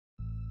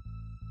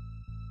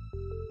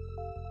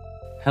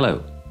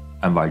Hello,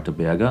 I'm Walter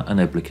Berger, an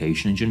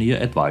application engineer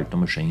at Walter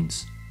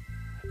Machines.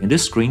 In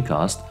this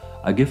screencast,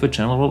 I give a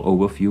general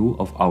overview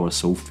of our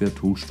software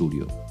Tool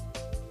Studio.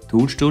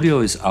 Tool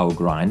Studio is our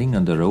grinding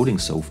and eroding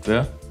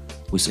software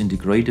with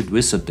integrated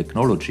wizard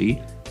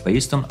technology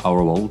based on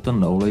our Walter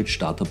knowledge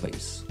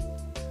database.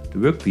 The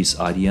workpiece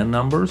IDN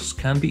numbers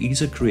can be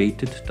either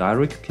created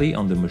directly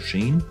on the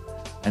machine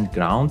and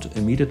ground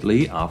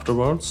immediately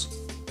afterwards,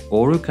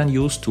 or you can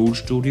use Tool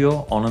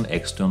Studio on an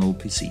external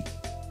PC.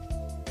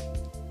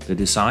 The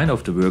design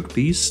of the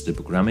workpiece, the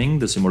programming,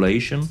 the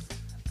simulation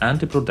and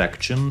the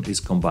production is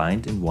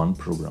combined in one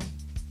program.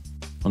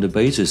 On the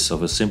basis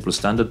of a simple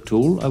standard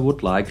tool, I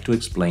would like to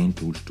explain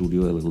Tool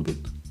Studio a little bit.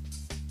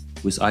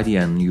 With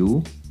IDN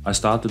New, I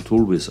start the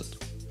tool wizard.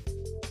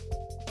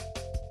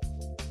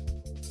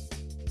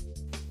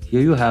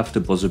 Here you have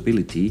the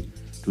possibility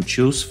to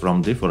choose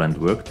from different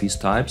workpiece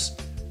types,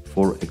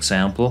 for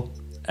example,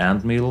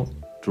 end mill,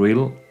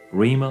 drill,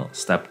 reamer,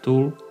 step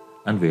tool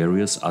and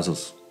various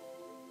others.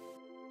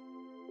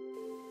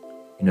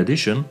 In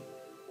addition,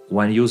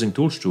 when using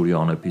Tool Studio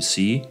on a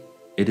PC,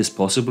 it is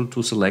possible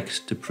to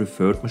select the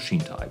preferred machine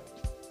type.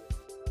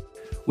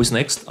 With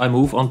next, I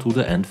move on to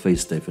the end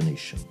face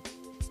definition.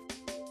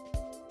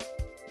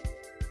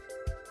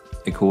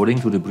 According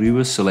to the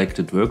previous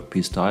selected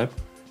workpiece type,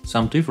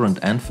 some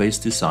different end face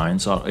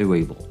designs are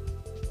available.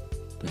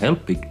 The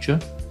help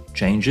picture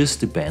changes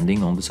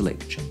depending on the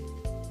selection.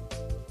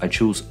 I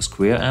choose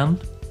square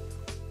end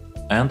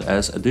and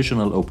as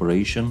additional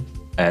operation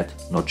add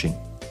notching.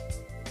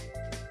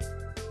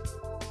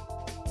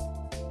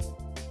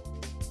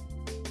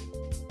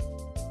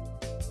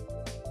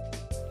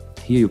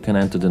 Here you can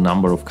enter the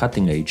number of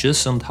cutting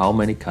edges and how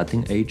many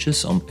cutting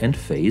edges on end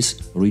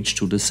face reach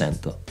to the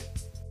center.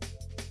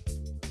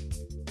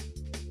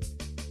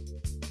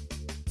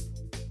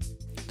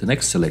 The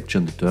next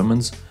selection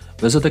determines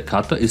whether the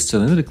cutter is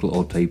cylindrical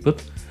or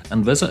tapered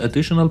and whether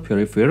additional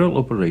peripheral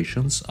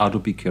operations are to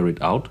be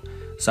carried out,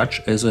 such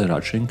as a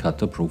rotring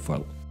cutter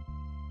profile.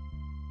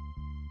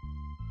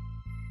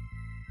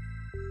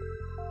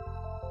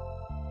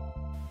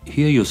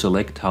 Here you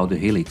select how the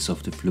helix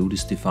of the flute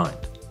is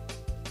defined,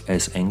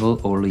 as angle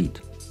or lead,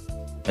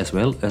 as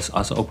well as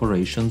other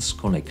operations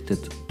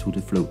connected to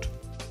the flute.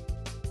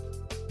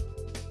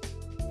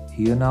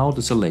 Here now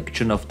the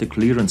selection of the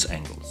clearance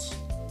angles,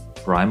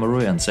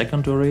 primary and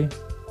secondary,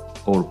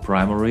 or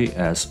primary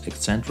as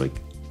eccentric,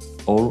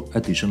 or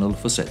additional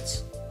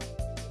facets.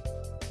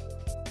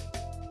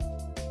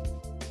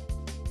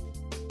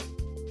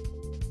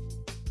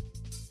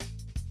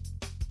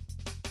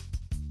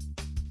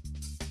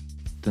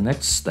 The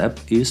next step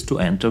is to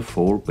enter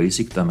 4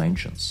 basic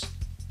dimensions: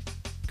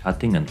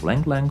 cutting and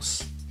blank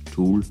lengths,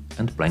 tool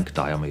and blank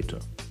diameter.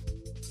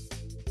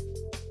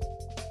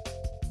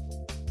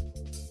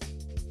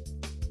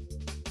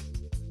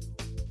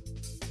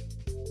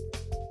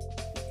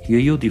 Here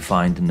you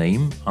define the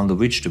name under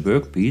which the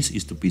workpiece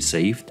is to be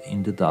saved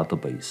in the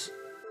database.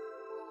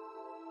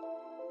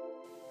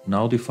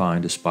 Now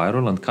define the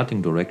spiral and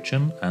cutting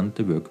direction and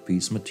the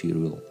workpiece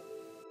material.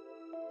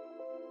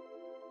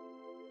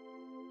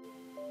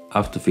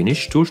 After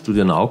finish, Tool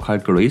Studio now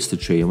calculates the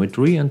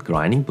geometry and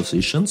grinding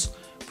positions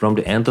from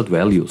the entered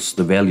values,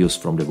 the values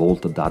from the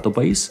Walter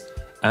database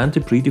and the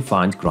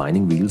predefined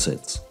grinding wheel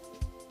sets.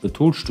 The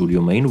Tool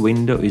Studio main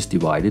window is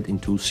divided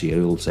into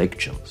serial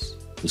sections.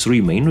 The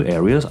 3 main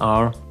areas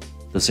are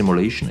the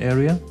simulation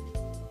area,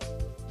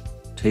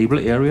 table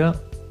area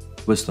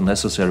with the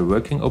necessary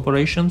working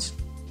operations,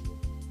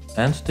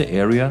 and the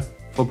area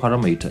for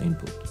parameter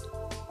input.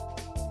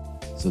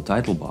 The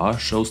title bar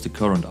shows the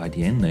current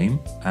IDN name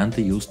and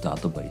the used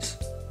database.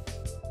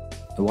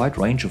 A wide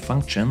range of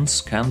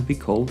functions can be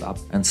called up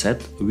and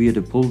set via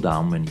the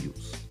pull-down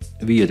menus.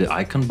 Via the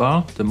icon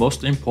bar, the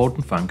most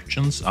important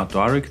functions are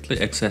directly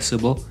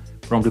accessible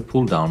from the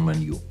pull-down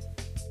menu.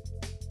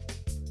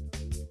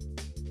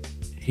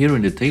 Here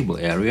in the table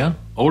area,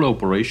 all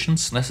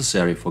operations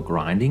necessary for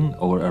grinding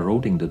or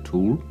eroding the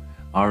tool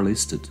are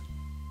listed.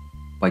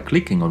 By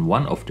clicking on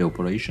one of the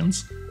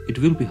operations, it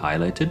will be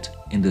highlighted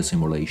in the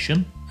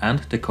simulation and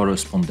the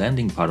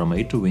corresponding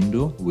parameter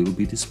window will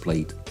be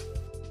displayed.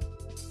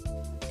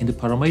 In the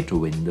parameter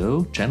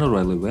window,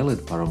 generally valid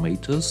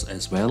parameters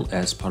as well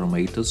as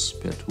parameters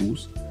per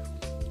tooth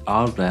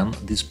are then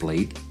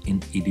displayed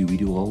in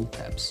individual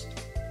tabs.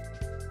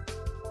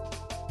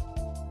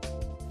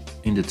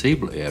 In the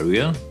table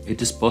area,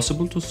 it is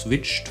possible to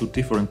switch to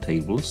different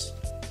tables,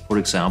 for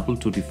example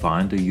to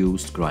define the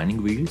used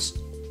grinding wheels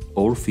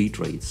or feed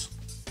rates.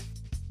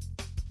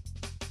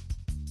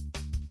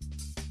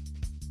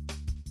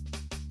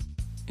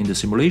 In the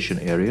simulation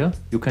area,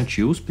 you can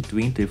choose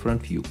between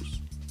different views.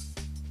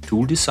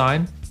 Tool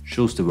design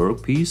shows the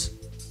workpiece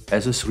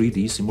as a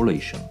 3D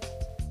simulation.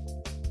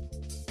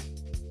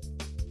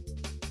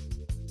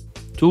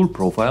 Tool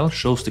profile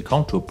shows the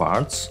contour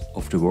parts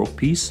of the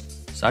workpiece,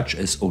 such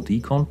as OD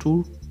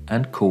contour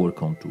and core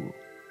contour.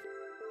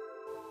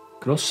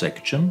 Cross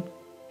section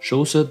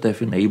shows a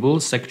definable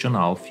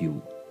sectional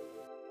view.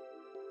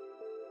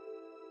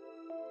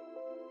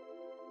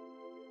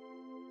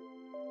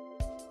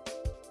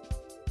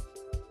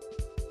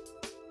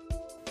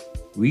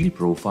 Wheel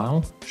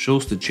profile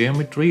shows the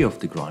geometry of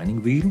the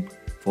grinding wheel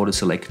for the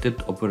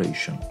selected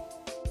operation.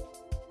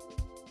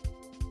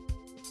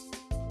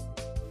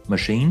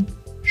 Machine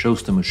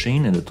shows the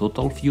machine in a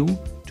total view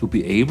to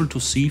be able to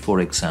see, for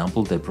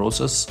example, the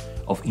process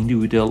of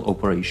individual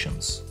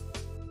operations.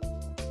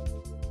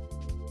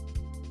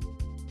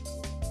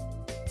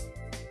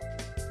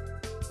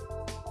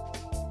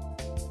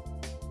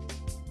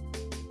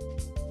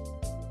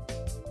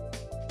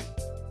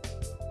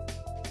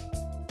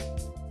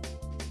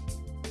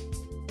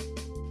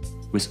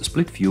 With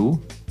split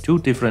view, two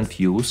different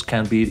views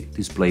can be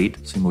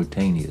displayed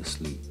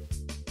simultaneously.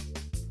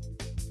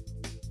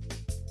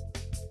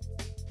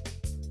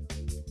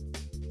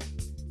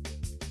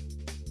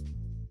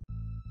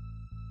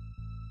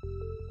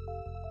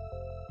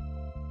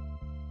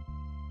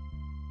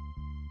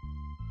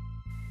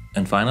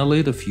 And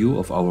finally, the view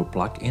of our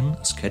plug-in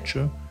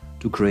sketcher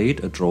to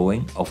create a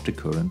drawing of the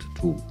current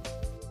tool.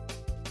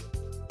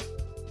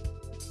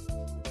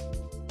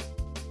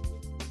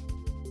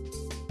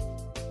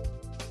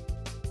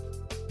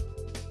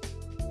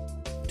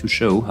 To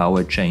show how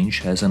a change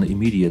has an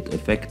immediate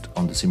effect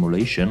on the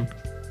simulation,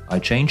 I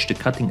change the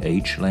cutting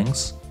edge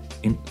length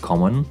in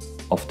common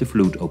of the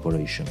flute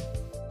operation.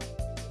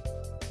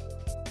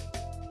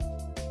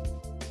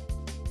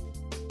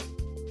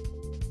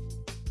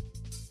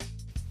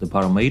 The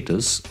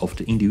parameters of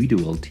the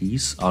individual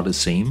teeth are the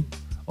same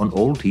on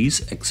all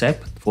teeth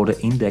except for the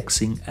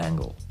indexing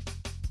angle.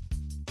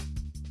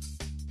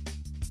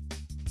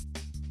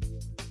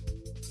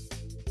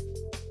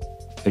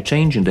 A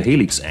change in the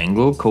helix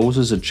angle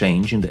causes a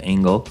change in the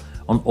angle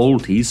on all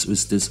teeth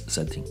with this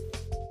setting.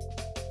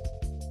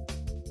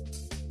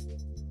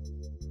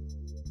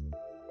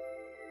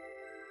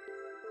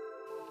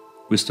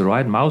 With the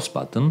right mouse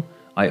button,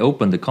 I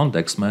open the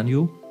context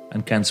menu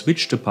and can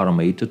switch the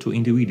parameter to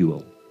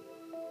individual.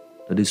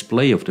 The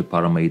display of the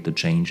parameter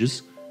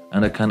changes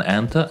and I can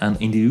enter an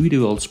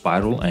individual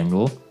spiral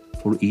angle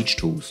for each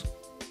tooth.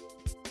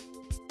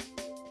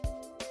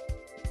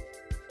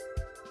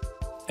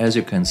 As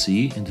you can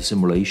see in the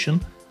simulation,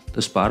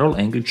 the spiral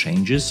angle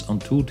changes on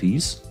two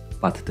teeth,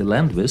 but the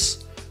land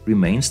width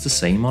remains the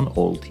same on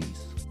all teeth.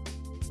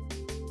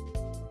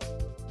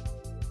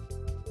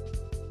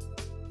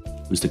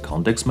 With the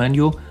context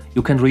menu,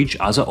 you can reach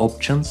other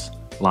options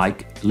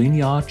like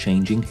linear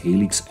changing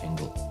helix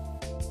angle.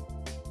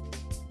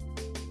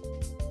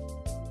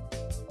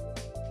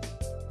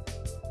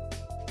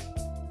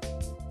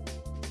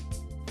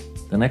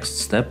 The next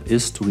step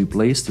is to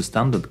replace the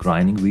standard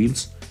grinding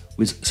wheels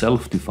with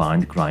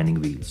self-defined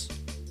grinding wheels.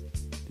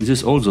 This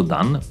is also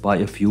done by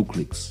a few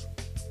clicks.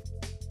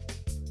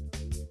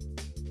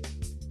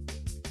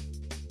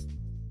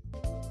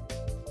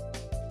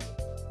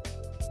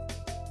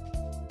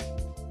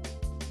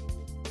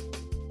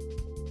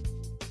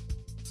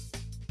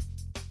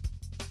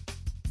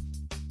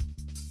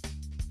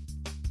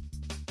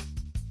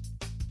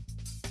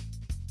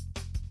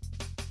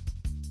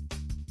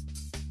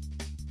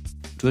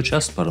 To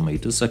adjust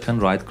parameters, I can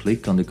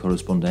right-click on the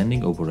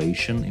corresponding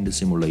operation in the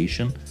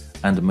simulation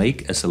and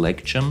make a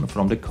selection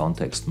from the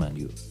context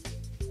menu.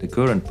 The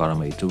current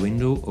parameter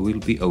window will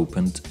be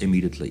opened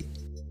immediately.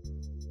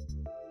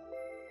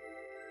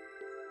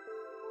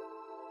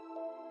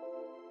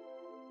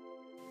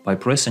 By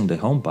pressing the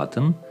Home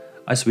button,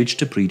 I switch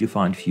the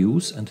predefined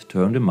views and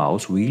turn the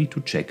mouse wheel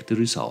to check the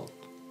result.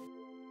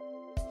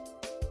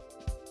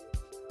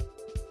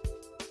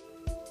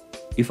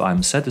 If I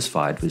am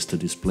satisfied with the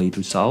displayed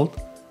result,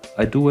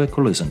 I do a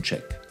collision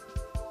check.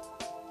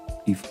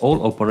 If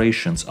all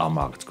operations are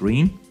marked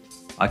green,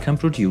 I can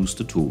produce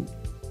the tool.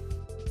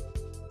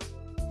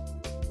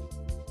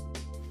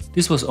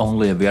 This was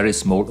only a very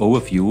small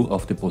overview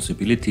of the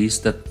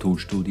possibilities that Tool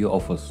Studio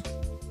offers.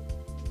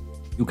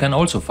 You can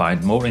also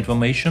find more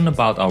information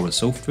about our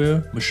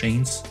software,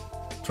 machines,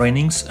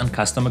 trainings and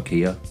customer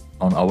care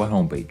on our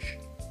homepage.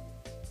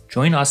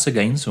 Join us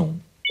again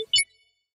soon.